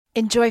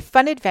Enjoy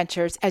fun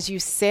adventures as you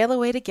sail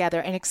away together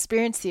and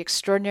experience the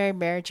extraordinary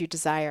marriage you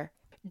desire.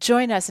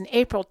 Join us in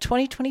April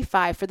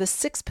 2025 for the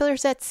Six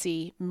Pillars at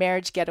Sea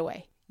Marriage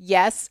Getaway.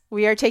 Yes,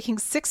 we are taking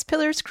 6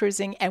 Pillars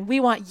cruising and we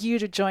want you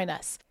to join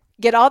us.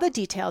 Get all the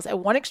details at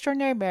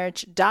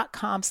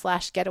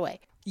oneextraordinarymarriage.com/getaway.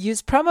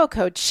 Use promo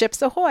code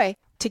SHIPSAHOY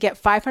to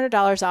get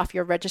 $500 off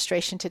your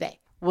registration today.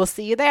 We'll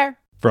see you there.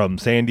 From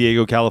San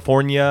Diego,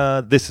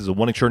 California, this is a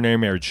One Extraordinary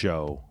Marriage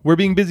show, where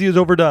being busy is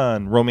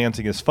overdone,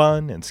 romancing is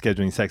fun, and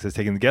scheduling sex is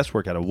taking the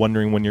guesswork out of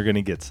wondering when you're going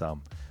to get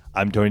some.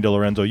 I'm Tony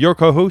DiLorenzo, your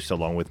co-host,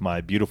 along with my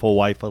beautiful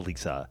wife,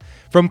 Elisa.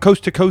 From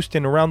coast to coast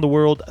and around the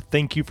world,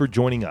 thank you for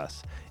joining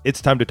us.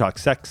 It's time to talk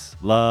sex,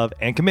 love,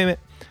 and commitment.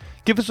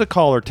 Give us a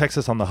call or text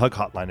us on the HUG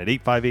hotline at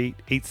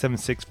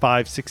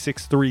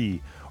 858-876-5663,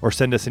 or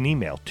send us an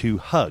email to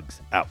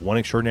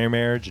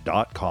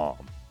hugs@oneextraordinarymarriage.com.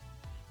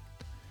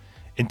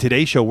 In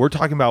today's show, we're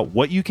talking about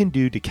what you can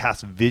do to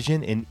cast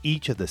vision in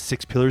each of the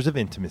 6 pillars of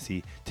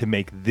intimacy to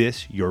make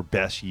this your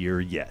best year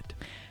yet.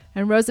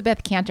 And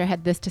Rosabeth Cantor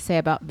had this to say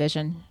about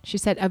vision. She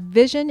said, "A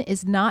vision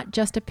is not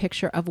just a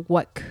picture of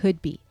what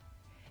could be.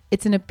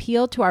 It's an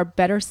appeal to our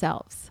better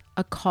selves,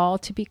 a call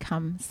to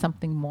become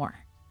something more."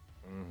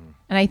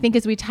 And I think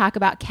as we talk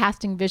about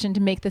casting vision to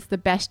make this the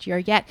best year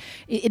yet,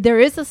 there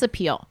is this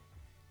appeal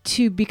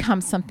to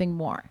become something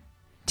more,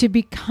 to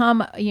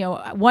become,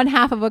 one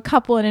half of a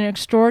couple in an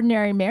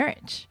extraordinary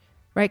marriage,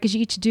 right? Because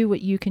you each do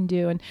what you can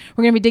do. And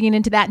we're going to be digging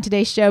into that in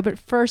today's show. But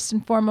first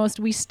and foremost,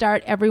 we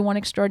start every One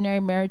Extraordinary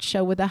Marriage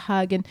show with a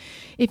hug. And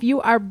if you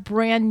are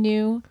brand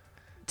new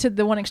to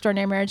the One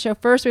Extraordinary Marriage show,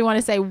 first we want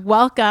to say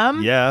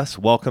welcome. Yes,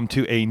 welcome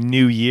to a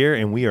new year.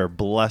 And we are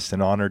blessed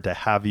and honored to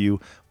have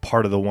you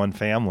part of the One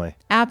family.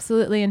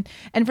 Absolutely.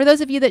 And for those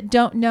of you that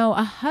don't know,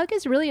 a hug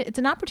is really, it's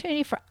an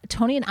opportunity for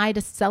Tony and I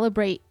to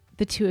celebrate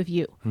the two of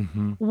you,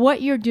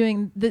 what you're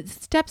doing, the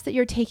steps that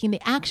you're taking,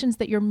 the actions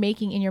that you're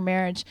making in your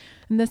marriage.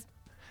 And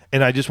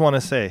I just want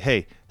to say,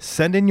 hey,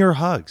 send in your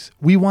hugs.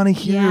 We want to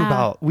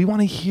hear we want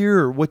to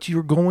hear what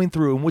you're going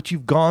through and what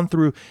you've gone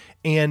through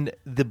and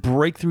the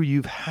breakthrough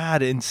you've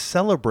had and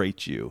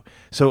celebrate you.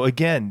 So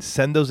again,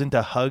 send those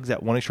into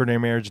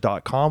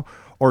hugs@oneextraordinarymarriage.com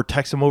or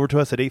text them over to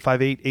us at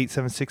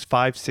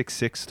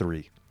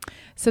 858-876-5663.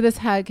 So this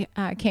hug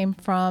came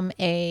from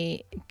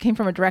a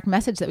direct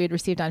message that we had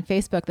received on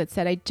Facebook that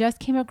said, "I just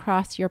came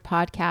across your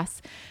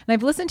podcasts and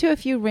I've listened to a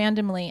few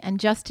randomly and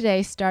just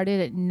today started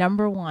at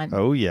number 1.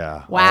 Oh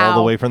yeah. Wow. All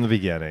the way from the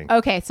beginning.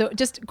 Okay. So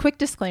just a quick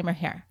disclaimer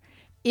here.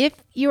 If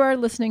you are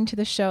listening to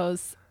the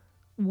shows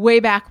way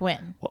back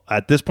when. Well,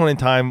 at this point in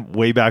time,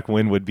 way back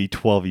when would be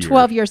 12 years.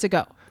 12 years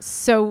ago.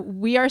 So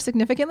we are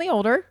significantly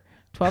older.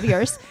 12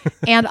 years,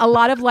 and a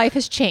lot of life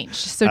has changed.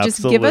 So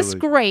just give us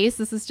grace.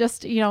 This is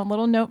just, a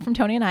little note from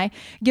Tony and I.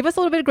 Give us a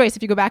little bit of grace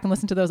if you go back and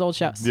listen to those old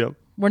shows. Yep.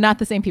 We're not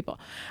the same people.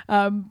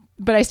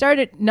 But I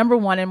started at number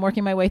 1 and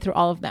working my way through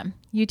all of them.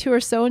 You two are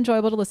so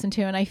enjoyable to listen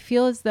to, and I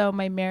feel as though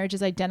my marriage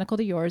is identical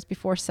to yours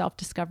before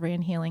self-discovery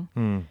and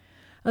healing.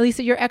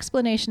 Elisa, your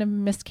explanation of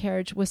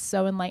miscarriage was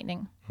so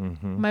enlightening.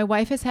 My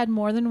wife has had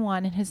more than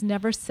one and has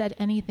never said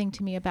anything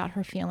to me about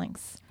her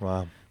feelings.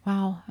 Wow.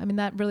 I mean,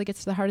 that really gets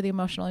to the heart of the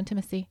emotional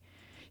intimacy.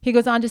 He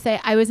goes on to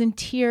say, "I was in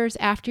tears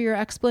after your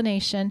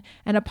explanation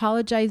and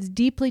apologized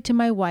deeply to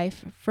my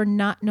wife for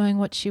not knowing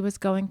what she was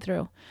going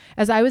through,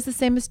 as I was the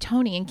same as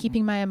Tony in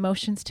keeping my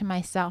emotions to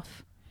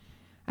myself.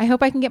 I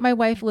hope I can get my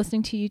wife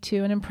listening to you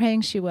too, and I'm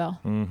praying she will.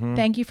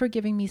 Thank you for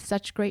giving me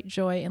such great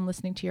joy in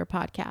listening to your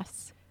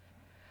podcasts."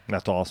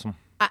 That's awesome.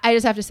 I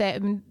just have to say,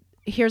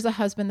 here's a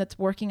husband that's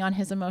working on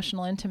his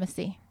emotional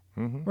intimacy,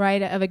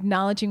 right? Of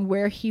acknowledging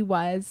where he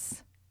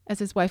was as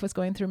his wife was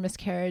going through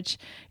miscarriage,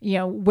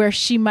 where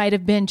she might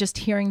have been just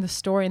hearing the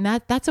story. And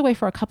that's a way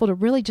for a couple to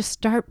really just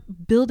start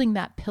building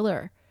that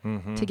pillar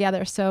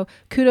together. So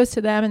kudos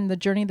to them and the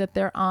journey that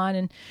they're on.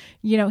 And,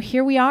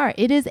 here we are.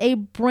 It is a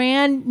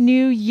brand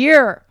new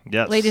year,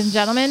 yes. Ladies and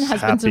gentlemen,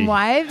 husbands and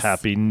wives.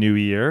 Happy New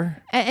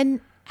Year. And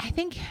I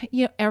think,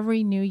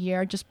 every new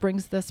year just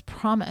brings this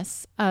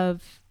promise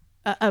of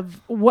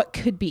what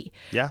could be,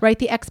 right?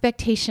 The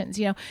expectations,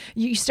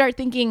 you start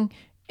thinking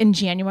in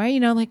January,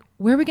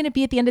 where are we going to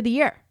be at the end of the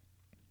year?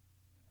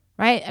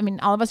 Right? I mean,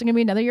 all of us are going to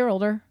be another year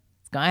older.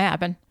 It's going to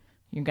happen.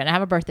 You're going to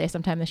have a birthday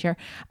sometime this year.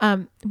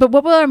 But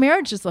what will our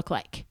marriages look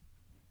like?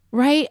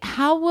 Right?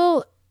 How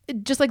will,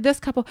 just like this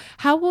couple,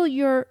 how will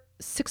your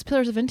 6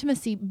 pillars of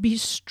intimacy be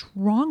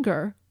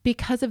stronger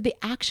because of the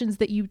actions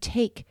that you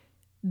take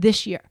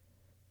this year?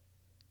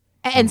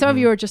 And some of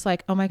you are just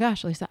like, oh my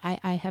gosh, Lisa,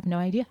 I have no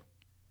idea.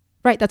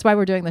 Right? That's why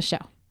we're doing this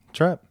show.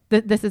 That's right.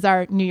 This is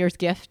our New Year's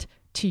gift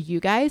to you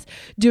guys,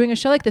 doing a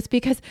show like this,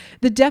 because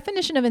the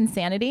definition of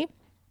insanity,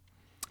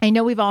 I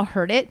know we've all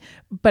heard it,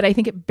 but I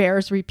think it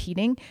bears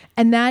repeating.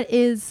 And that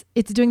is,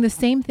 it's doing the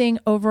same thing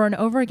over and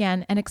over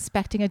again and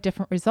expecting a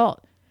different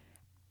result.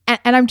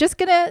 And I'm just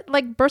going to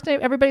burst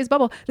everybody's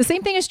bubble. The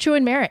same thing is true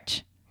in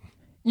marriage.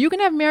 You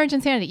can have marriage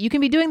insanity. You can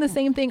be doing the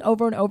same thing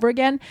over and over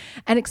again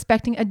and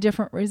expecting a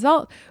different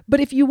result. But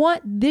if you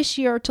want this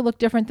year to look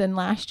different than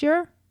last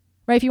year,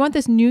 right? If you want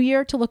this new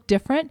year to look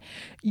different,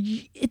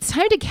 it's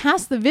time to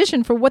cast the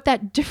vision for what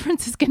that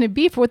difference is going to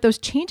be, for what those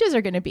changes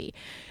are going to be.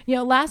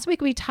 Last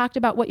week we talked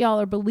about what y'all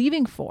are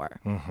believing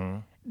for.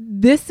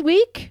 This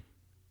week,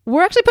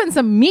 we're actually putting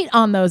some meat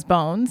on those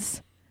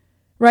bones,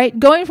 right?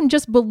 Going from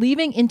just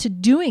believing into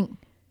doing,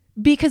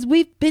 because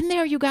we've been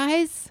there, you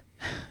guys.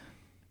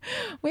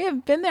 We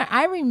have been there.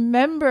 I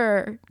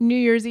remember New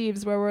Year's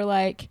Eves where we're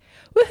like,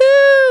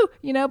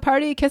 woohoo,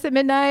 party, kiss at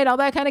midnight, all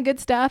that kind of good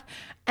stuff.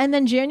 And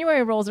then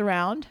January rolls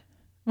around.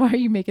 Why are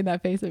you making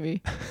that face at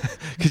me?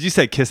 Because you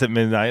said kiss at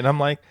midnight, and I'm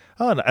like,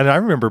 oh, and I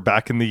remember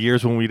back in the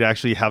years when we'd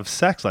actually have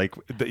sex, like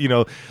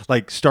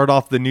start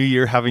off the new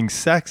year having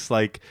sex,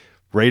 like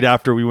right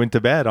after we went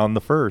to bed on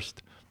the 1st.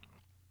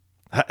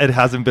 It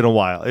hasn't been a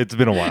while. It's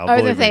been a while. I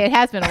was going to say it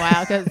has been a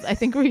while, because I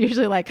think we're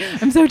usually like,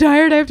 I'm so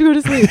tired, I have to go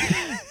to sleep.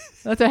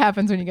 That's what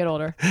happens when you get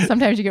older.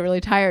 Sometimes you get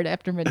really tired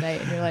after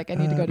midnight and you're like, I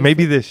need to go to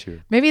maybe sleep. This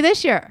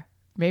year.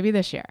 Maybe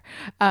this year.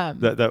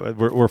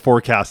 We're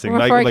forecasting.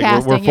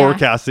 We're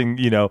forecasting,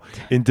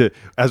 into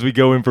as we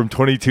go in from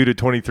 22 to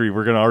 23,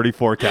 we're going to already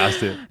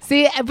forecast it.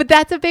 See, but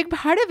that's a big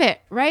part of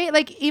it, right?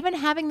 Like even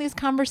having these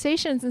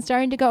conversations and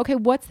starting to go, okay,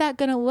 what's that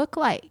going to look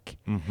like?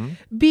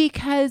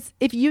 Because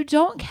if you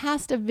don't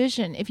cast a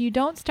vision, if you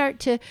don't start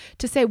to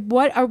say,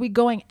 what are we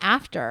going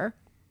after?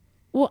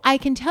 Well, I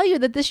can tell you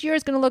that this year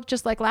is going to look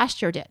just like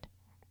last year did,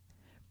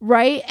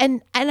 right?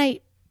 And I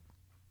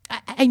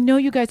know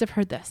you guys have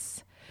heard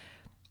this,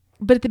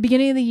 but at the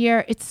beginning of the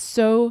year, it's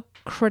so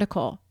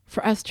critical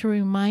for us to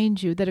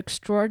remind you that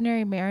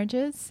extraordinary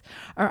marriages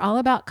are all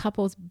about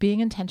couples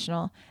being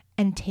intentional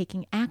and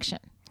taking action.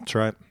 That's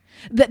right.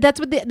 That's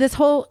what this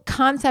whole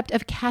concept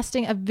of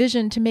casting a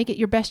vision to make it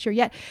your best year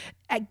yet.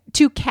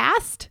 To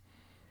cast,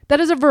 that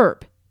is a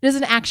verb. It is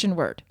an action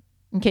word.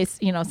 In case,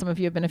 some of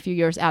you have been a few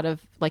years out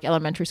of like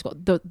elementary school,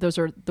 those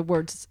are the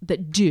words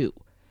that do,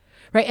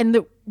 right? And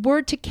the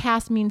word to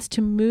cast means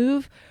to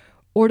move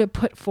or to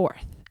put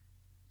forth.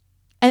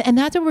 And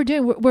that's what we're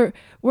doing.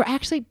 We're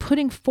actually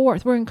putting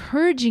forth, we're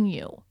encouraging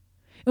you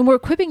and we're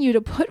equipping you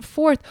to put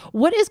forth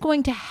what is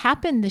going to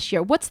happen this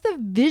year. What's the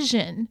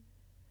vision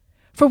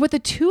for what the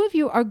two of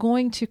you are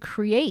going to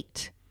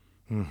create?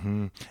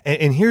 And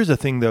here's the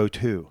thing though,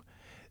 too.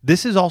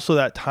 This is also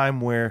that time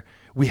where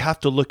we have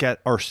to look at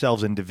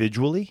ourselves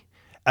individually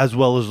as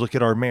well as look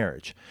at our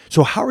marriage.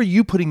 So how are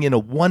you putting in a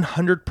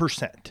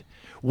 100%?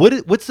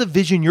 What's the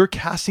vision you're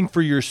casting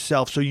for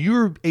yourself so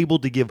you're able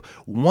to give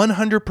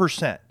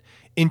 100%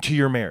 into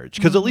your marriage?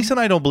 Because Elisa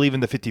and I don't believe in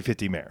the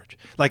 50-50 marriage.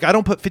 Like I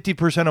don't put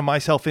 50% of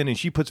myself in and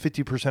she puts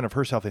 50% of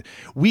herself in.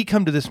 We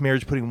come to this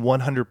marriage putting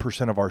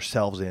 100% of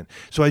ourselves in.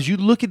 So as you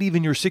look at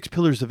even your 6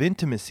 pillars of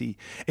intimacy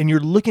and you're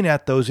looking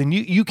at those and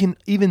you can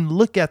even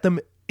look at them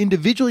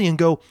individually and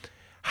go,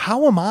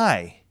 how am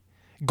I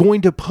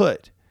going to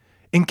put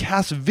and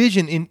cast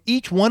vision in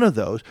each one of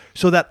those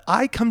so that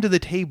I come to the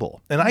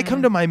table and I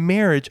come to my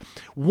marriage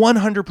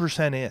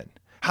 100% in?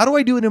 How do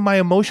I do it in my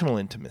emotional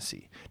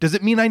intimacy? Does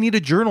it mean I need a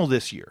journal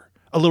this year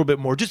a little bit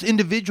more, just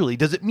individually?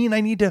 Does it mean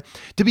I need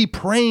to be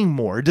praying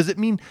more? Does it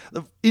mean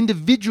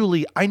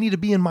individually I need to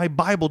be in my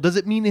Bible? Does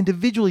it mean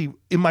individually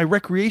in my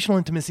recreational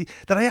intimacy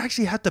that I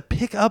actually have to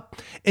pick up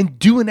and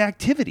do an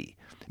activity?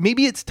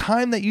 Maybe it's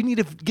time that you need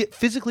to get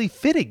physically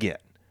fit again.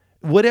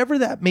 Whatever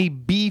that may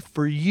be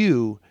for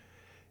you,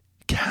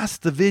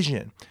 cast the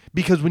vision.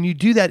 Because when you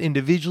do that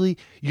individually,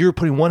 you're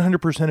putting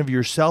 100% of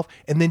yourself,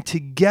 and then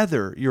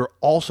together, you're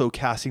also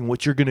casting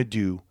what you're going to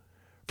do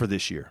for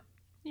this year.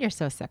 You're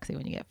so sexy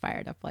when you get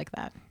fired up like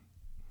that.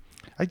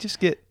 I just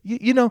get,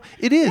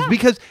 it is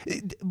because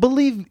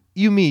believe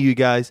you me, you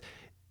guys,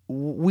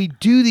 we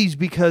do these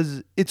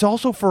because it's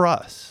also for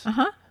us.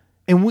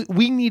 And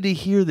we need to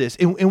hear this.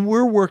 And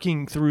we're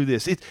working through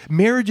this.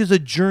 Marriage is a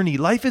journey.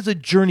 Life is a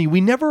journey.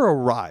 We never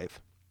arrive.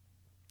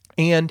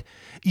 And,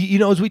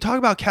 as we talk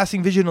about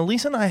casting vision,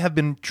 Elisa and I have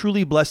been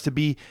truly blessed to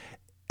be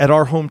at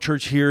our home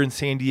church here in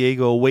San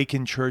Diego,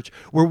 Awaken Church,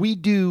 where we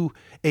do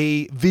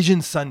a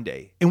Vision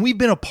Sunday. And we've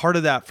been a part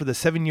of that for the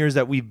 7 years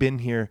that we've been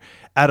here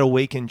at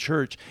Awaken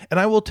Church. And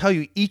I will tell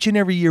you, each and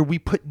every year we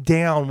put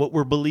down what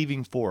we're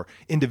believing for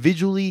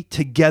individually,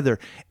 together.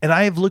 And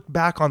I have looked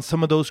back on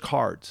some of those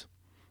cards.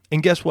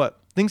 And guess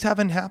what? Things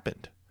haven't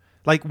happened.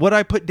 Like what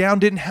I put down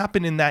didn't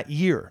happen in that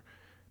year.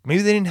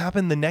 Maybe they didn't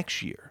happen the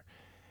next year.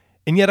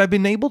 And yet I've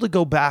been able to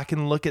go back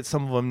and look at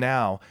some of them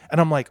now. And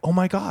I'm like, oh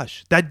my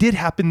gosh, that did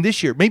happen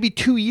this year. Maybe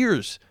 2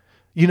 years,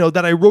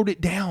 that I wrote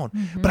it down.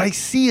 But I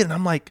see it and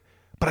I'm like,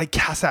 but I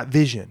cast that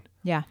vision.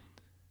 Yeah.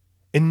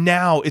 And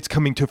now it's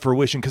coming to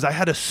fruition because I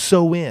had to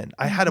sow in.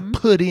 I had to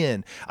put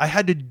in. I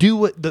had to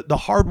do the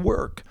hard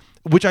work,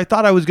 which I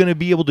thought I was going to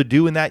be able to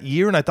do in that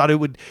year. And I thought it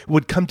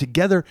would come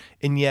together.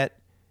 And yet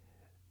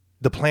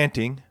the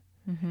planting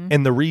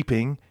and the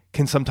reaping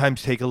can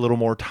sometimes take a little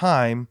more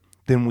time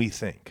than we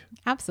think.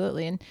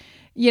 Absolutely. And,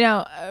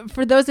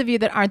 for those of you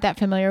that aren't that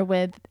familiar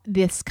with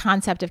this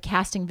concept of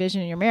casting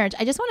vision in your marriage,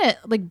 I just want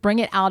to bring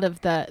it out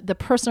of the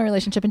personal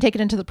relationship and take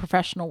it into the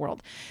professional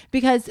world,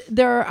 because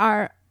there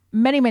are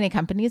many, many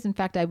companies, in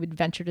fact, I would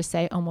venture to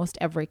say almost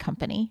every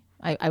company,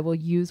 I will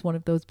use one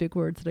of those big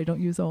words that I don't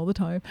use all the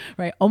time,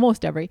 right?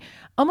 Almost every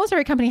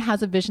company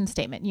has a vision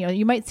statement. You know,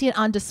 you might see it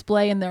on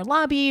display in their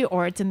lobby,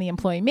 or it's in the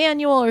employee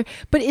manual,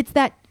 but it's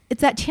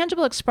that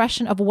tangible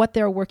expression of what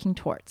they're working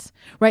towards,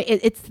 right?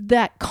 It's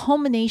that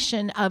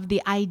culmination of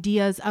the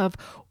ideas of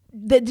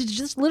that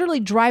just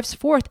literally drives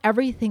forth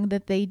everything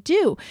that they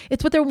do.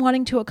 It's what they're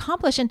wanting to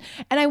accomplish. And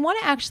I want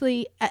to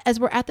actually, as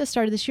we're at the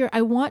start of this year,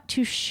 I want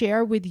to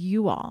share with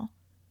you all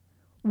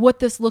what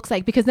this looks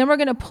like, because then we're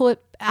going to pull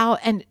it out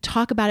and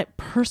talk about it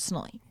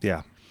personally.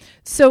 Yeah.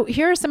 So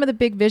here are some of the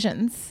big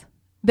visions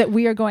that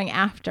we are going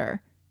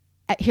after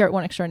here at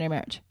One Extraordinary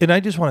Marriage. And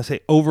I just want to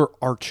say,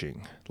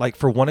 overarching, like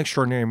for One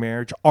Extraordinary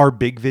Marriage, our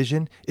big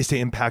vision is to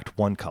impact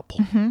one couple.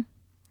 Mm-hmm.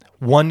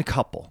 One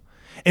couple.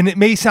 And it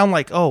may sound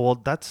like, oh, well,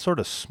 that's sort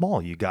of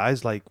small, you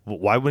guys. Like,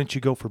 why wouldn't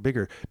you go for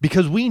bigger?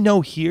 Because we know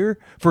here,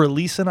 for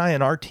Elisa and I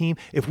and our team,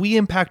 if we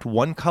impact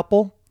one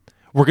couple,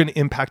 we're going to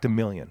impact 1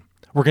 million.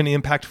 We're going to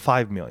impact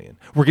 5 million.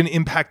 We're going to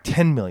impact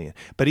 10 million.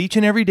 But each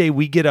and every day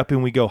we get up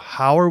and we go,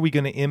 how are we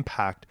going to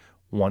impact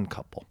one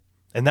couple?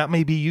 And that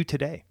may be you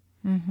today.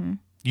 Mm-hmm.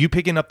 You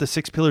picking up the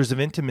 6 pillars of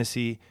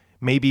intimacy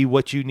may be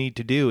what you need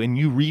to do. And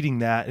you reading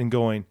that and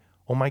going,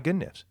 oh my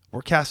goodness,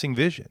 we're casting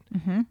vision.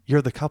 Mm-hmm.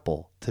 You're the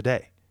couple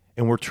today.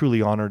 And we're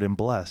truly honored and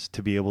blessed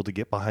to be able to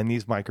get behind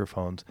these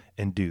microphones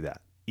and do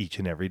that each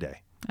and every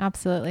day.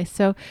 Absolutely.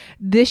 So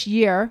this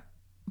year,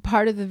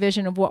 part of the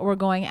vision of what we're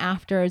going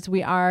after is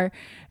we are,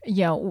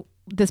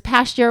 this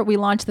past year, we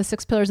launched the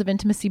 6 Pillars of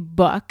Intimacy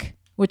book,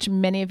 which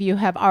many of you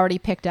have already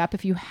picked up.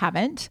 If you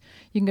haven't,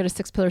 you can go to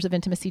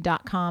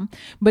 6pillarsofintimacy.com.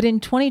 But in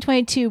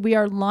 2022, we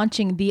are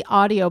launching the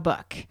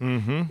audiobook,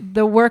 mm-hmm.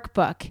 the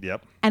workbook,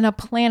 yep. and a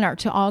planner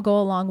to all go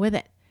along with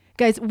it.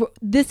 Guys,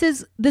 this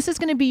is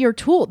going to be your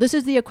tool. This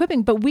is the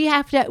equipping, but we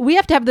have to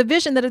have the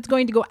vision that it's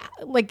going to go,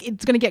 like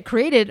it's going to get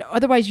created.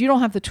 Otherwise, you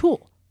don't have the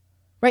tool,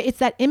 right? It's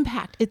that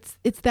impact.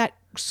 It's that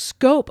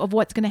scope of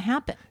what's going to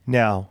happen.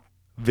 Now,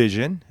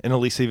 vision, and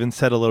Elisa even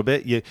said a little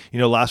bit, you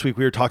know, last week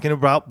we were talking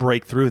about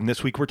breakthrough, and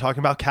this week we're talking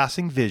about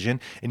casting vision,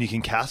 and you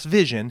can cast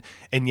vision,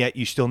 and yet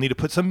you still need to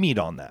put some meat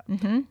on that.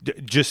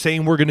 Mm-hmm. Just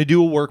saying we're going to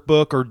do a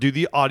workbook or do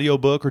the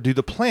audiobook or do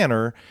the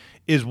planner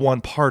is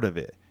one part of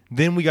it.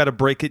 Then we got to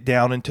break it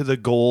down into the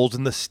goals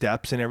and the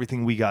steps and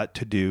everything we got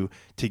to do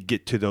to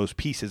get to those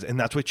pieces. And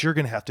that's what you're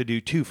going to have to do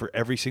too for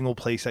every single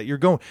place that you're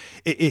going.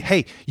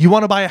 Hey, you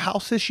want to buy a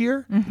house this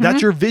year? Mm-hmm.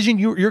 That's your vision.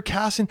 You're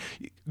casting.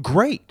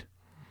 Great.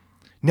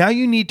 Now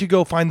you need to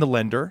go find the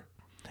lender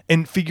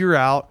and figure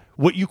out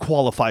what you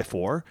qualify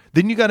for.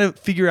 Then you got to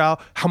figure out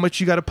how much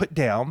you got to put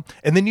down.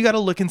 And then you got to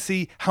look and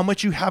see how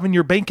much you have in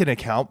your banking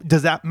account.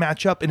 Does that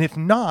match up? And if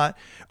not,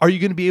 are you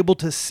going to be able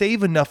to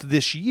save enough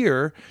this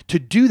year to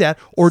do that?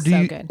 Or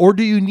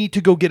do you need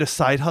to go get a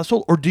side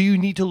hustle? Or do you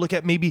need to look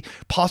at maybe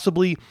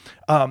possibly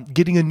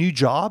getting a new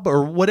job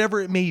or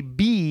whatever it may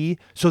be,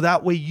 so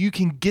that way you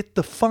can get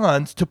the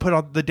funds to put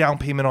on the down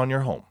payment on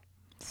your home?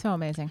 So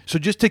amazing. So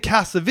just to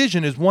cast the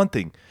vision is one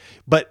thing,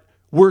 but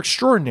we're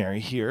extraordinary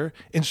here.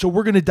 And so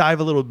we're going to dive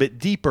a little bit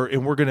deeper,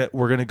 and we're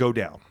going to go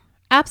down.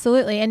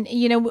 Absolutely. And,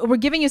 we're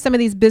giving you some of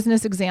these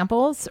business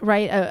examples,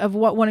 right, of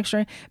what One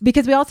Extraordinary,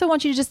 because we also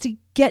want you just to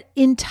get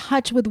in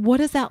touch with what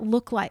does that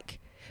look like?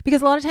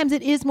 Because a lot of times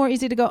it is more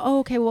easy to go, oh,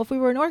 okay, well, if we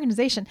were an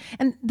organization,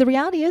 and the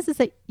reality is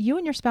that you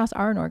and your spouse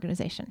are an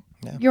organization.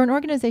 Yeah. You're an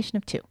organization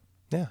of 2.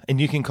 Yeah.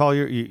 And you can call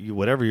your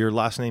whatever your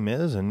last name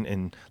is.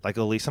 And like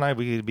Elisa and I,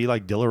 we could be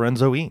like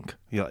DiLorenzo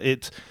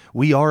Inc.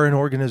 We are an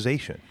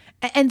organization.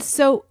 And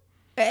so,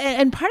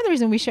 and part of the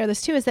reason we share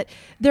this too is that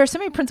there are so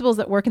many principles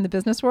that work in the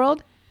business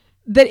world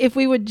that if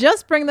we would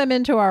just bring them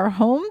into our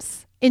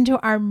homes, into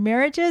our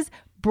marriages,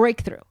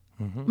 breakthrough.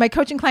 Mm-hmm. My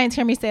coaching clients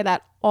hear me say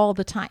that all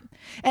the time.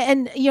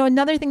 And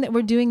another thing that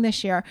we're doing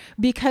this year,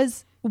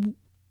 because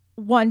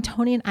one,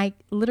 Tony and I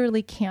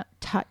literally can't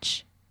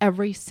touch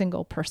every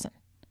single person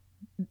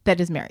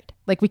that is married.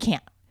 Like we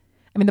can't.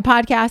 I mean, the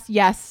podcast,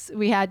 yes,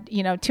 we had,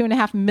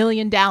 2.5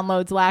 million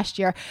downloads last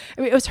year.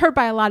 I mean, it was heard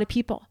by a lot of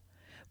people.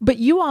 But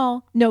you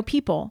all know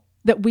people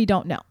that we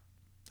don't know.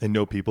 And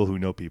know people who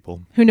know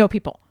people. Who know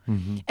people.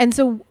 Mm-hmm. And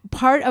so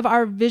part of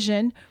our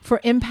vision for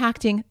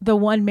impacting the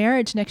one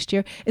marriage next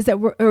year is that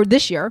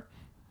this year,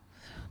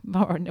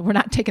 we're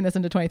not taking this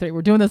into 23,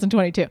 we're doing this in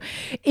 22,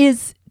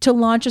 is to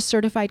launch a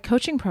certified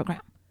coaching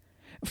program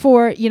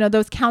for,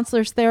 those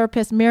counselors,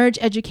 therapists, marriage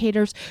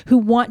educators who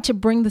want to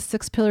bring the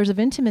 6 pillars of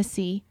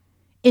intimacy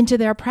into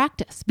their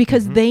practice,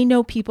 because mm-hmm. they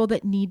know people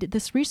that need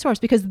this resource,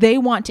 because they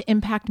want to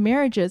impact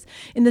marriages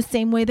in the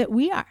same way that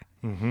we are.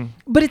 Mm-hmm.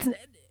 But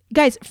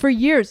guys, for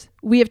years,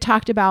 we have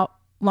talked about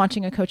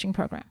launching a coaching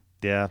program.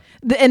 Yeah.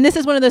 And this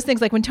is one of those things,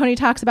 like when Tony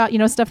talks about,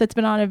 stuff that's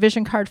been on a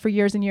vision card for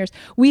years and years,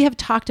 we have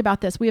talked about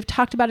this. We have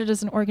talked about it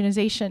as an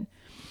organization,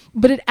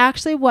 but it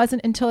actually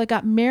wasn't until I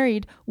got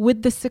married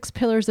with the 6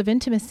 pillars of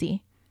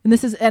intimacy.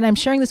 And I'm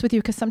sharing this with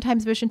you because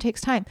sometimes vision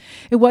takes time.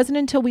 It wasn't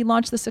until we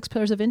launched the 6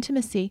 pillars of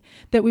intimacy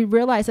that we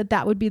realized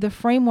that would be the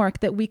framework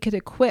that we could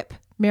equip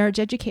marriage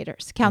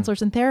educators,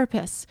 counselors, and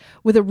therapists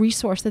with a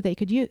resource that they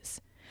could use.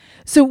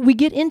 So we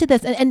get into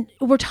this and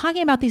we're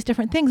talking about these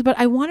different things, but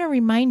I want to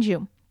remind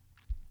you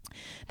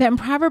that in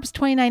Proverbs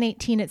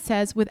 29:18, it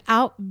says,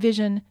 without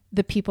vision,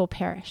 the people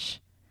perish.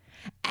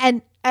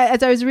 And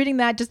as I was reading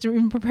that, just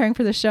in preparing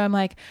for the show, I'm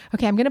like,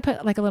 okay, I'm going to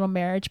put like a little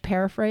marriage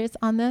paraphrase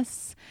on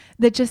this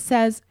that just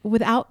says,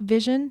 without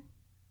vision,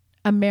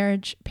 a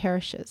marriage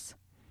perishes.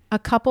 A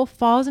couple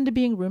falls into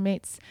being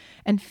roommates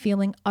and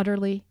feeling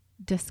utterly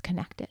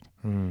disconnected.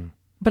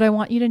 But I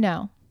want you to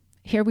know,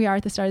 here we are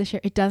at the start of this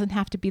year, it doesn't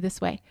have to be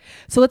this way.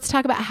 So let's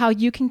talk about how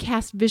you can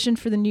cast vision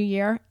for the new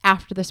year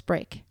after this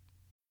break.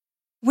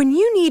 When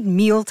you need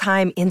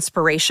mealtime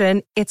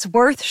inspiration, it's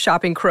worth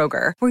shopping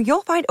Kroger, where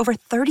you'll find over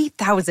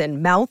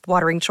 30,000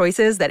 mouth-watering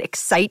choices that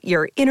excite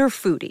your inner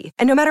foodie.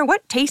 And no matter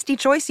what tasty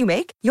choice you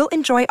make, you'll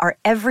enjoy our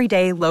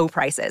everyday low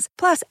prices,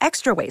 plus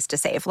extra ways to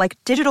save, like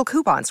digital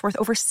coupons worth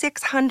over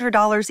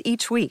 $600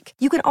 each week.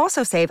 You can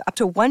also save up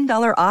to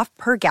 $1 off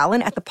per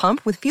gallon at the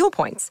pump with fuel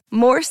points.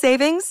 More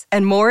savings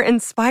and more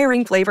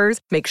inspiring flavors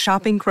make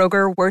shopping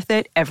Kroger worth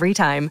it every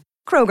time.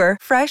 Kroger,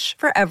 fresh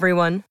for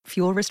everyone.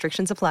 Fuel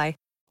restrictions apply.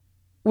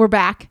 We're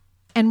back,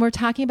 and we're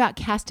talking about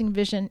casting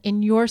vision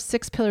in your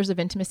 6 pillars of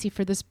intimacy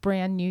for this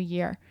brand new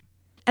year.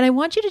 And I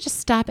want you to just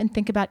stop and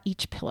think about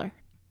each pillar,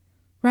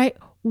 right?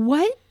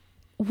 What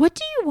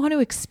do you want to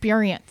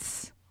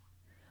experience?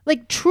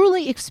 Like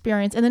truly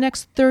experience in the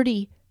next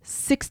 30,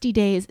 60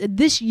 days,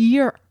 this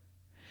year.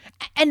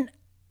 And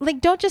like,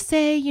 don't just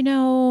say,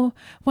 well,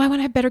 I want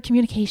to have better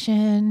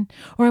communication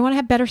or I want to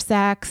have better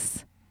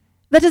sex.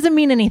 That doesn't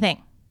mean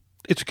anything.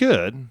 It's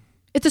good.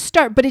 It's a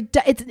start, but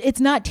it's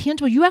not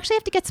tangible. You actually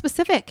have to get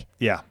specific.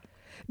 Yeah.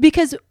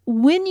 Because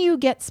when you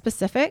get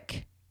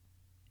specific,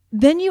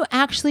 then you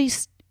actually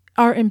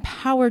are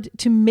empowered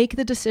to make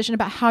the decision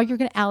about how you're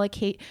going to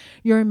allocate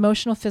your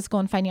emotional, physical,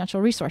 and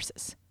financial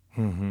resources.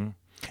 Mm-hmm.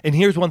 And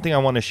here's one thing I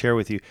want to share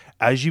with you.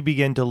 As you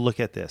begin to look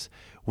at this,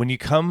 when you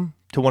come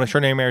to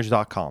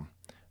oneextraordinarymarriage.com,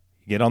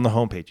 you get on the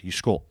homepage, you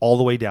scroll all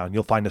the way down,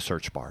 you'll find a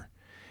search bar.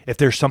 If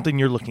there's something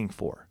you're looking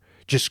for,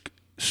 just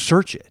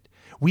search it.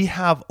 We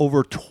have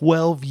over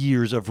 12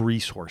 years of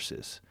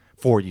resources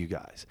for you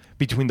guys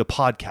between the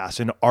podcasts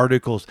and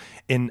articles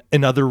and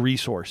other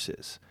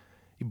resources,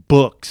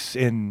 books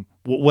and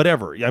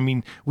whatever. I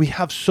mean, we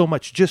have so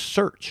much. Just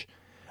search.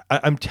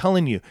 I'm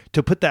telling you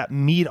to put that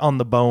meat on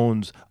the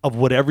bones of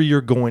whatever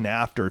you're going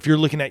after. If you're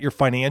looking at your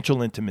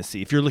financial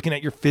intimacy, if you're looking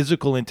at your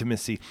physical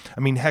intimacy, I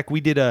mean, heck, we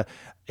did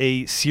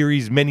a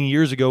series many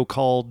years ago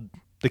called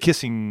The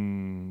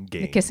Kissing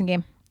Game. The Kissing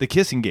Game. The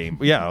Kissing Game.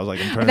 Yeah, I was like,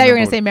 I'm trying I thought you were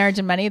going to say Marriage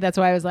and Money. That's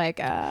why I was like...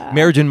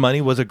 Marriage and Money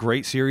was a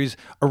great series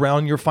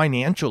around your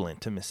financial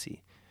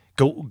intimacy.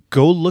 Go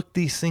look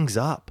these things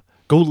up.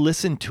 Go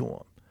listen to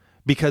them.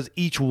 Because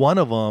each one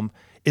of them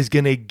is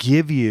going to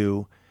give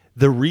you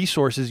the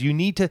resources you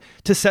need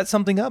to set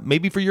something up.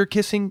 Maybe for your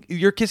kissing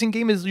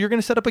game is you're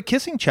going to set up a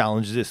kissing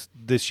challenge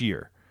this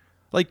year.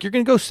 Like you're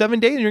going to go 7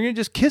 days and you're going to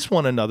just kiss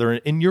one another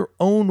in your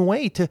own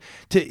way to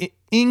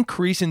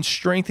increase and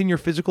strengthen your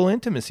physical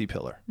intimacy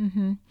pillar.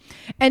 Mm-hmm.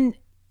 And,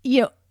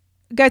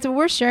 guys, what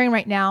we're sharing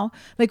right now,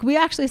 like we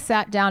actually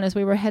sat down as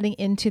we were heading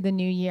into the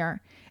new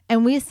year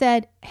and we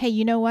said, hey,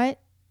 you know what?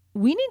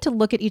 We need to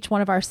look at each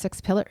one of our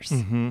 6 pillars.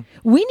 Mm-hmm.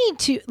 We need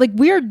to,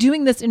 we are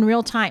doing this in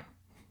real time.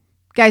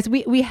 Guys,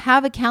 we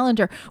have a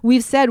calendar.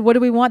 We've said, what do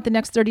we want the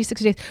next 30,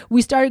 60 days?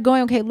 We started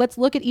going, okay, let's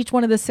look at each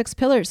one of the 6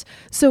 pillars.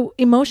 So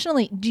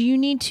emotionally, do you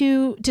need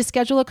to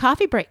schedule a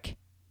coffee break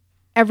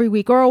every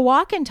week or a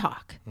walk and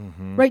talk,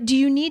 right? Do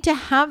you need to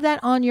have that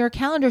on your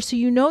calendar so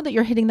you know that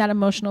you're hitting that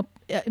emotional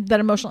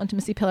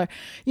intimacy pillar?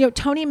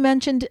 Tony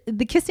mentioned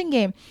the kissing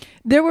game.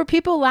 There were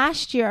people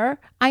last year,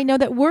 I know,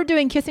 that were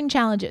doing kissing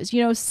challenges,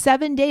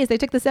 7 days. They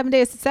took the 7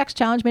 days sex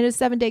challenge, made it a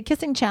 7-day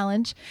kissing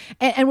challenge,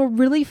 and were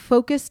really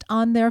focused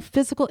on their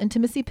physical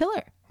intimacy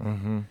pillar.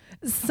 Mm-hmm.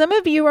 Some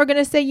of you are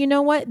going to say, you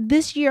know what,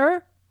 this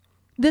year,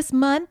 this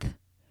month,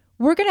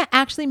 we're going to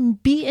actually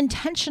be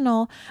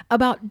intentional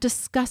about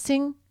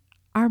discussing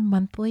our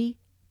monthly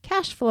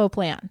cash flow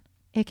plan,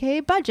 aka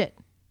budget,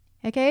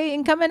 aka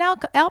income and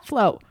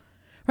outflow,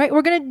 right?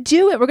 We're going to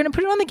do it. We're going to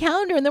put it on the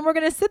calendar and then we're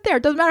going to sit there.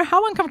 It doesn't matter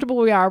how uncomfortable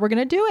we are. We're going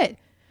to do it.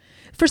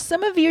 For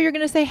some of you, you're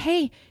going to say,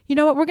 hey, you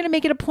know what? We're going to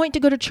make it a point to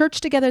go to church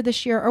together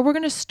this year, or we're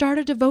going to start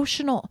a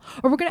devotional,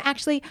 or we're going to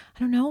actually,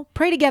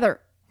 pray together.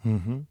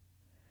 Mm-hmm.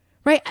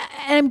 Right?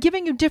 And I'm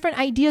giving you different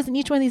ideas in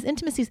each one of these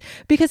intimacies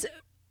because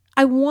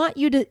I want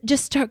you to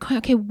just start going,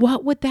 okay,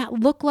 what would that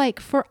look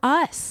like for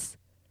us?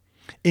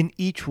 In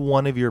each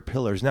one of your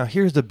pillars. Now,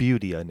 here's the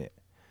beauty in it.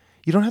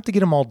 You don't have to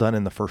get them all done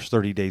in the first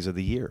 30 days of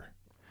the year.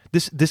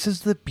 This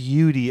is the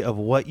beauty of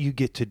what you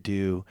get to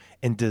do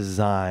and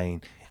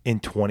design in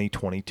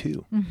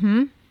 2022.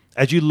 Mm-hmm.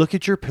 As you look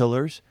at your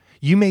pillars,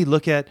 you may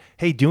look at,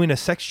 hey, doing a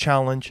sex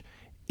challenge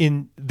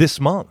in this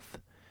month.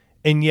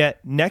 And yet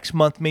next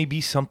month may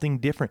be something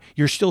different.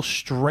 You're still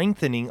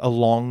strengthening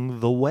along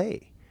the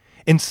way.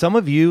 And some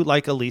of you,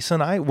 like Elisa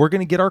and I, we're going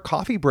to get our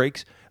coffee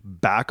breaks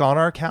back on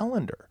our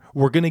calendar.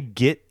 we're going to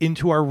get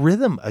into our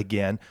rhythm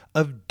again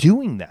of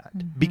doing that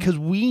because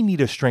we need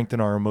to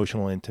strengthen our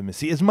emotional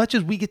intimacy. As much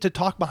as we get to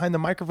talk behind the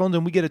microphones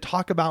and we get to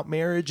talk about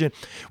marriage and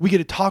we get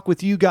to talk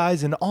with you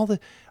guys and all the,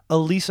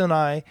 Elisa and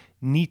I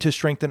need to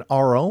strengthen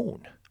our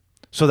own.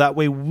 So that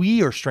way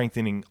we are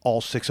strengthening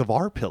all 6 of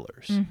our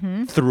pillars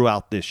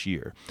throughout this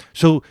year.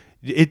 So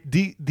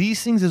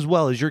these things as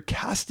well, as you're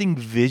casting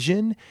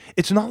vision,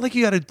 it's not like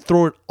you got to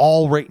throw it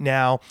all right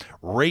now,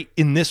 right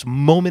in this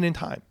moment in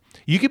time.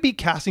 You could be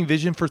casting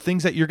vision for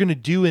things that you're going to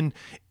do in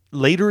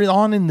later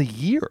on in the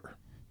year,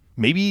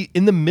 maybe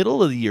in the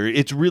middle of the year.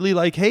 It's really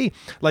like, hey,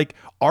 like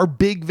our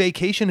big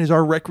vacation is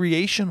our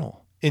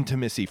recreational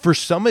intimacy. For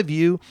some of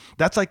you,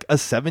 that's like a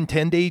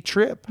 7-10 day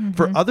trip.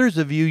 For others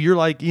of you, you're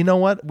like, you know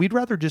what? We'd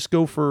rather just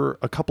go for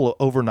a couple of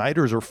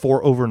overnighters or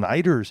 4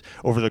 overnighters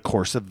over the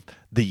course of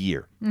the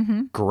year.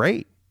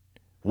 Great.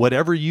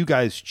 Whatever you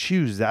guys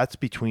choose, that's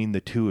between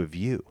the 2 of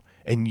you.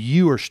 And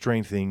you are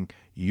strengthening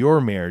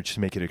your marriage to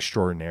make it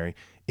extraordinary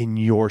in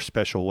your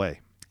special way.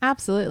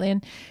 Absolutely.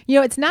 And,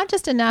 it's not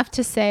just enough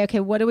to say,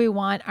 okay, what do we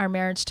want our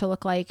marriage to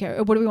look like?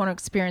 Or what do we want to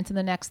experience in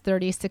the next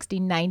 30, 60,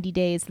 90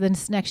 days,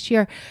 this next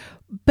year?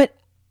 But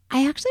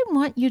I actually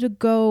want you to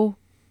go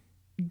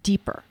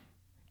deeper.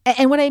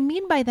 And what I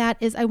mean by that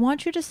is I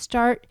want you to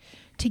start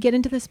to get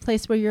into this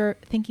place where you're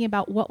thinking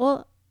about what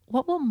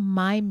will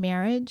my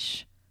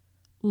marriage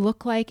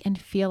look like and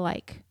feel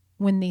like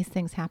when these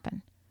things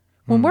happen?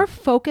 When we're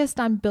focused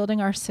on building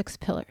our 6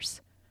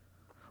 pillars,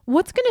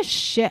 what's going to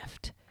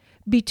shift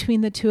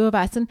between the 2 of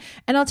us? And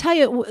I'll tell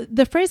you,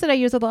 the phrase that I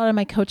use with a lot of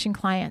my coaching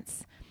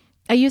clients,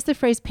 I use the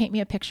phrase, paint me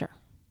a picture.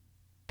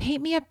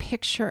 Paint me a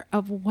picture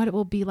of what it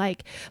will be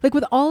like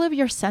with all of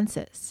your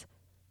senses.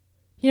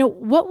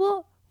 What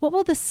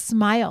will the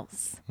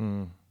smiles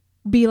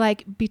be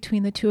like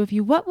between the 2 of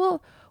you? What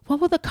will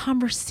the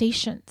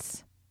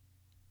conversations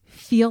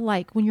feel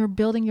like when you're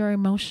building your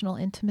emotional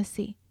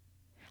intimacy?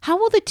 How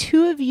will the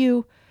 2 of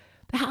you,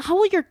 how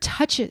will your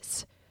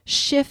touches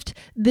shift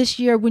this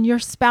year when your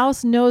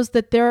spouse knows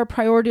that they're a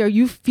priority or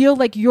you feel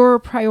like you're a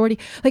priority?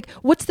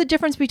 What's the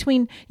difference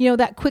between,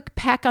 that quick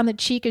peck on the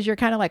cheek as you're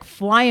kind of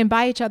flying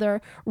by each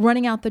other,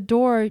 running out the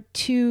door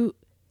to,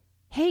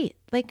 hey,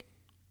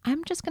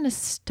 I'm just going to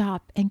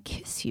stop and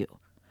kiss you.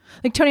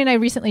 Tony and I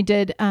recently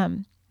did,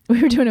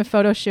 we were doing a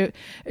photo shoot,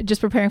 just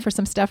preparing for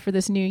some stuff for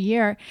this new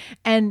year.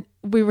 And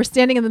we were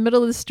standing in the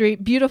middle of the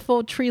street,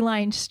 beautiful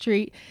tree-lined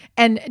street,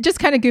 and just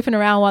kind of goofing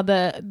around while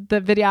the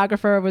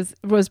videographer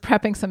was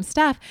prepping some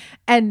stuff.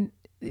 And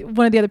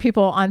one of the other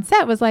people on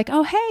set was like,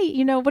 oh,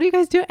 hey, what do you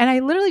guys do? And I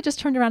literally just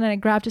turned around and I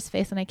grabbed his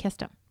face and I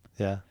kissed him.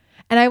 Yeah.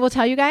 And I will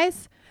tell you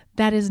guys,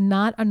 that is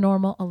not a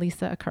normal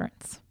Elisa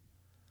occurrence.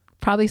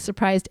 Probably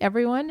surprised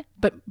everyone,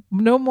 but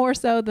no more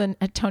so than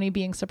a Tony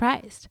being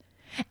surprised.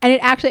 And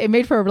it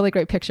made for a really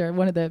great picture.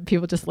 One of the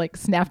people just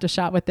snapped a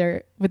shot with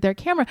their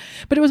camera,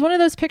 but it was one of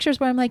those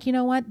pictures where I'm like, you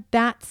know what?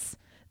 That's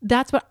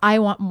what I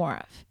want more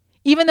of.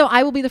 Even though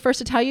I will be the first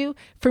to tell you,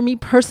 for me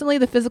personally,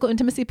 the physical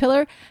intimacy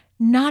pillar,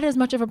 not as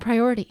much of a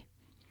priority,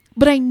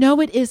 but I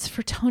know it is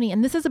for Tony.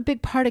 And this is a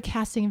big part of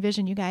casting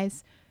vision, you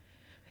guys.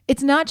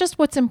 It's not just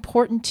what's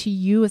important to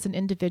you as an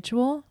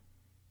individual.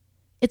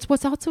 It's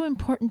what's also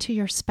important to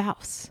your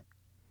spouse.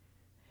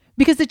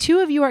 Because the 2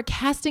 of you are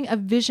casting a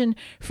vision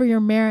for your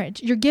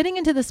marriage. You're getting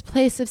into this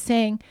place of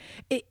saying,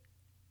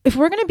 if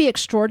we're going to be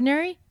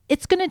extraordinary,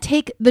 it's going to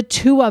take the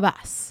 2 of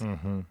us.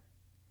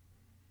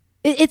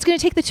 It's going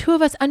to take the 2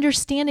 of us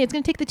understanding. It's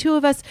going to take the 2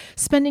 of us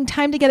spending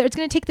time together. It's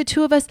going to take the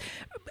 2 of us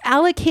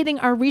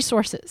allocating our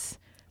resources.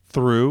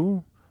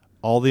 Through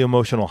all the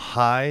emotional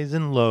highs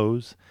and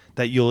lows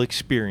that you'll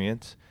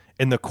experience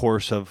in the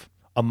course of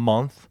a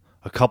month,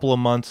 a couple of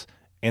months,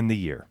 and the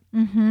year.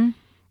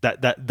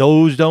 That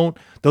those don't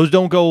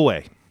go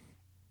away,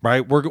 right?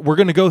 We're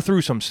going to go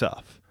through some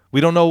stuff.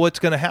 We don't know what's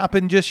going to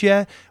happen just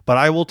yet, but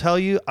I will tell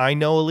you, I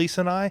know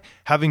Elisa and I,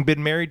 having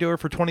been married to her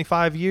for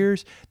 25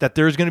 years, that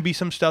there's going to be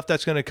some stuff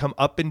that's going to come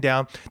up and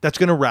down, that's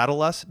going to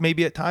rattle us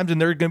maybe at times, and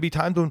there are going to be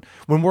times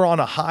when we're on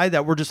a high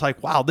that we're just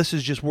like, wow, this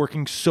is just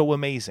working so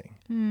amazing.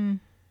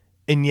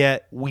 And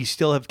yet we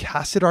still have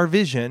casted our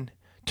vision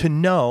to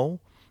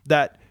know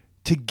that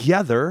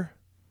together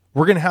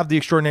we're going to have the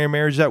extraordinary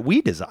marriage that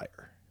we desire.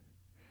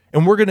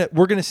 And we're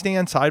gonna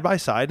stand side by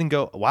side and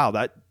go, wow,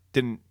 that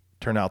didn't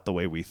turn out the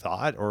way we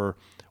thought, or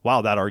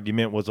wow, that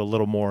argument was a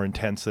little more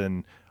intense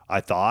than I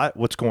thought.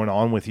 What's going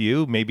on with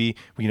you? Maybe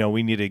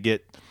we need to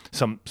get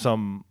some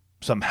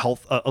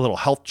health, a little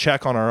health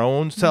check on our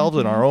own selves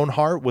and our own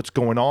heart. What's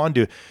going on?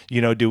 Do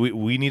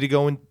we need to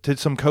go into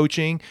some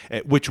coaching,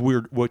 which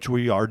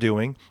we are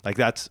doing.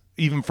 That's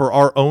even for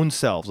our own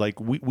selves.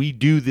 We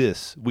do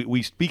this.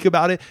 We speak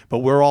about it, but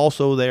we're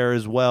also there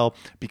as well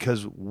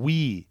because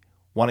we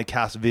want to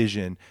cast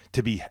vision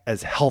to be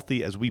as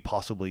healthy as we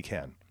possibly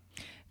can.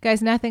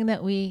 Guys, nothing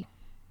that we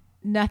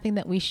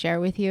share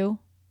with you,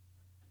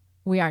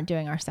 we aren't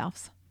doing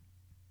ourselves,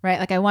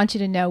 right? I want you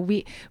to know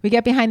we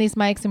get behind these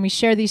mics and we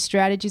share these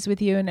strategies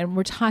with you and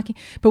we're talking,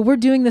 but we're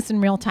doing this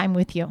in real time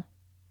with you,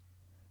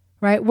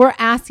 right? We're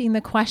asking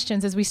the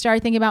questions as we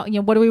start thinking about,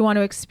 what do we want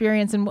to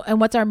experience and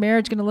what's our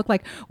marriage going to look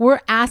like?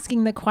 We're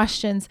asking the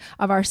questions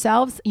of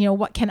ourselves,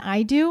 what can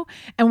I do?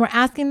 And we're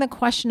asking the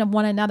question of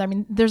one another. I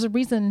mean, there's a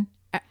reason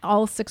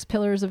all 6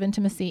 pillars of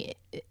intimacy,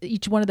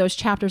 each one of those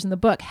chapters in the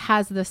book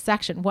has this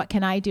section, what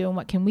can I do and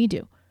what can we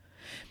do?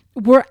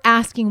 We're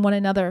asking one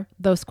another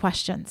those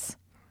questions.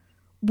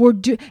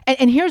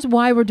 And here's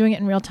why we're doing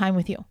it in real time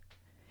with you.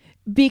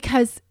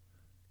 Because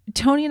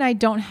Tony and I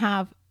don't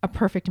have a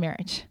perfect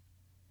marriage.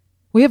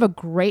 We have a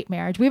great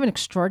marriage. We have an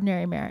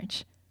extraordinary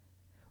marriage.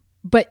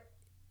 But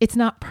it's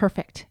not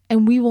perfect.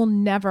 And we will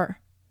never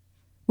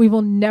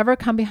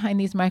come behind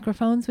these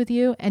microphones with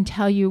you and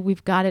tell you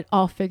we've got it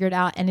all figured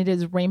out and it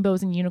is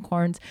rainbows and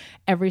unicorns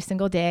every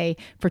single day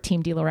for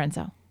Team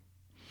DiLorenzo.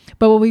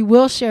 But what we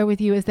will share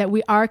with you is that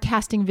we are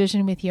casting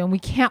vision with you, and we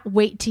can't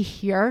wait to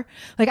hear.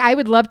 Like, I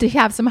would love to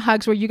have some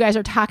hugs where you guys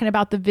are talking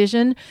about the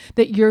vision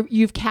that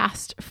you've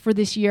cast for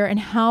this year and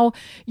how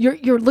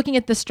you're looking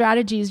at the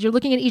strategies. You're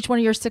looking at each one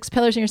of your 6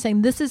 pillars and you're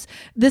saying, this is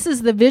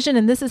the vision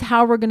and this is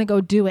how we're going to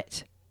go do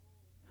it.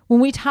 When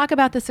we talk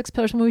about the 6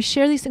 pillars, when we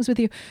share these things with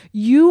you,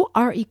 you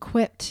are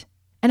equipped.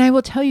 And I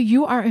will tell you,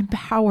 you are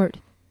empowered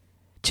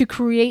to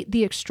create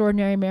the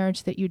extraordinary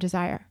marriage that you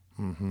desire.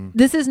 Mm-hmm.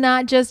 This is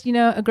not just,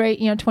 a great,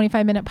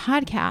 25-minute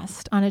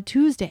podcast on a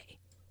Tuesday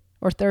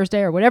or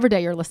Thursday or whatever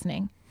day you're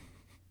listening.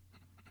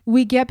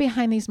 We get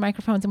behind these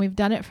microphones, and we've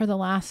done it for the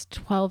last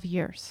 12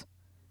 years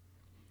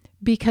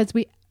because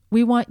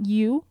we want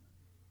you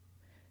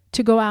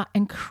to go out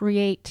and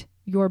create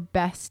your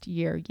best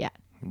year yet.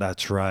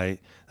 That's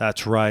right.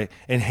 That's right.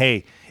 And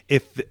hey,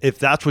 if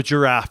that's what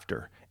you're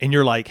after, and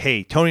you're like,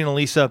 hey, Tony and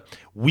Elisa,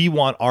 we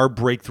want our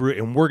breakthrough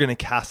and we're going to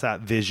cast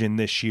that vision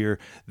this year,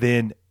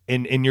 then,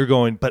 and you're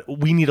going, but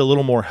we need a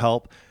little more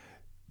help.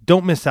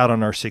 Don't miss out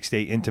on our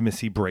 6-day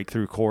intimacy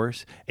breakthrough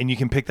course. And you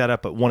can pick that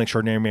up at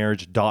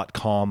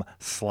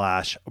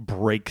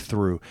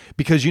oneextraordinarymarriage.com/breakthrough.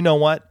 Because you know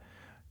what?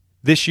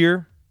 This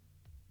year,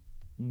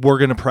 we're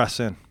going to press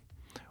in.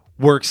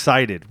 We're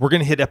excited. We're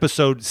going to hit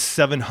episode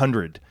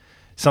 700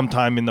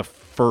 sometime in the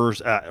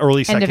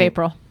early second. End of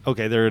April.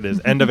 Okay, there it is.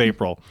 End of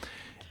April.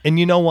 And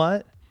you know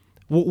what?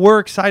 We're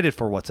excited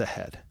for what's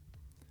ahead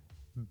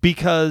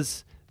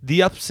because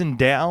the ups and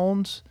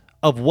downs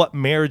of what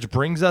marriage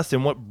brings us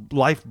and what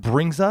life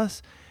brings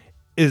us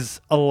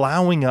is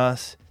allowing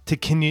us to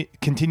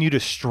continue to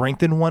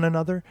strengthen one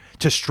another,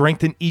 to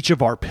strengthen each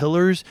of our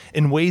pillars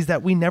in ways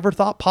that we never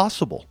thought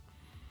possible.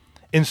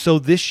 And so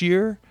this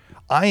year,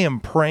 I am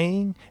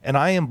praying and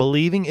I am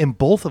believing, and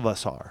both of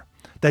us are,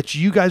 that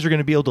you guys are going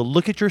to be able to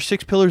look at your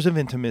 6 pillars of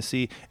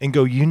intimacy and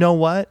go, you know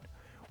what?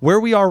 Where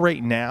we are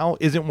right now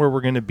isn't where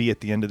we're going to be at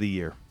the end of the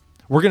year.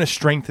 We're going to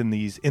strengthen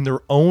these in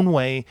their own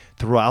way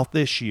throughout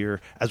this year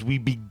as we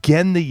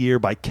begin the year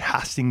by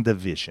casting the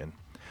vision.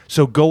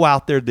 So go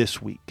out there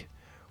this week.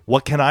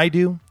 What can I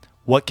do?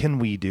 What can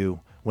we do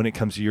when it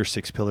comes to your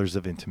 6 pillars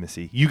of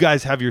intimacy? You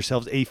guys have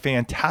yourselves a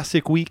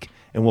fantastic week,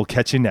 and we'll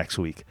catch you next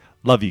week.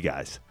 Love you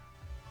guys.